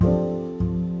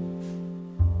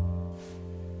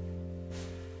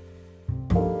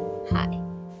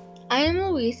am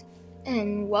Louise,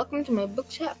 and welcome to my book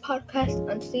chat podcast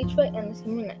on Stage Fright and the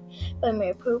Summer Night by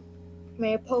Mary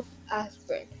Pope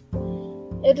Asburn.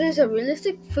 It is a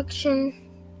realistic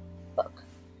fiction book.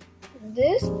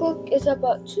 This book is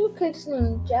about two kids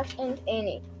named Jack and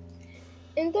Annie.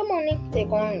 In the morning, they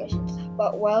go on missions,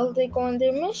 but while they go on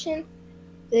their mission,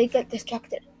 they get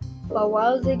distracted. But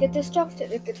while they get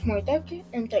distracted, it gets more darker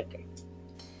and darker.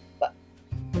 But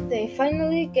they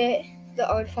finally get the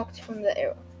artifact from the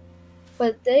arrow.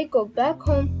 But they go back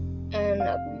home and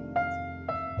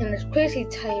in this crazy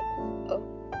type of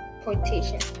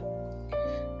portation.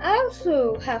 I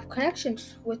also have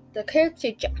connections with the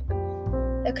character Jack.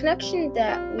 The connection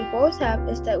that we both have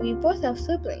is that we both have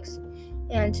siblings,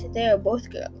 and they are both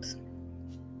girls.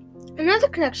 Another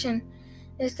connection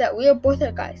is that we are both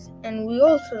guys, and we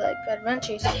also like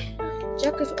adventures.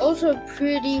 Jack is also a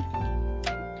pretty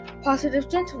positive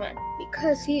gentleman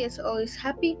because he is always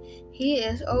happy. He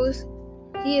is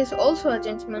also a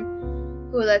gentleman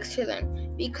who likes to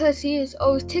learn because he is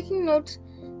always taking notes.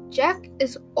 Jack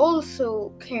is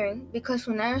also caring because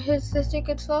whenever his sister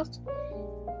gets lost,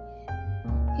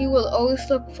 he will always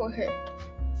look for her.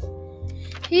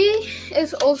 He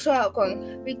is also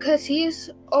outgoing because he is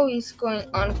always going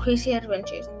on crazy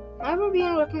adventures. My review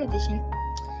and recommendation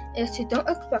is to don't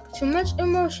expect too much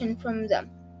emotion from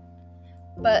them,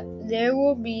 but there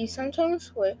will be some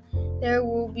times where there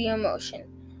will be emotion.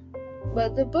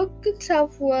 But the book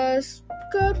itself was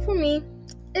good for me.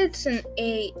 It's an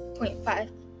 8.5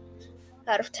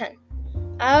 out of 10.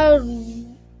 I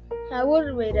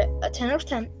would rate it a 10 out of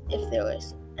 10 if there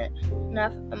was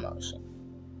enough emotion.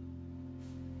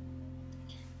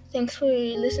 Thanks for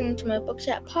listening to my book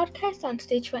chat podcast on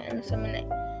Stage Fright and the Summer Night.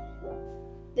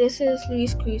 This is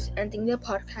Louise Cruz ending the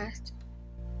podcast.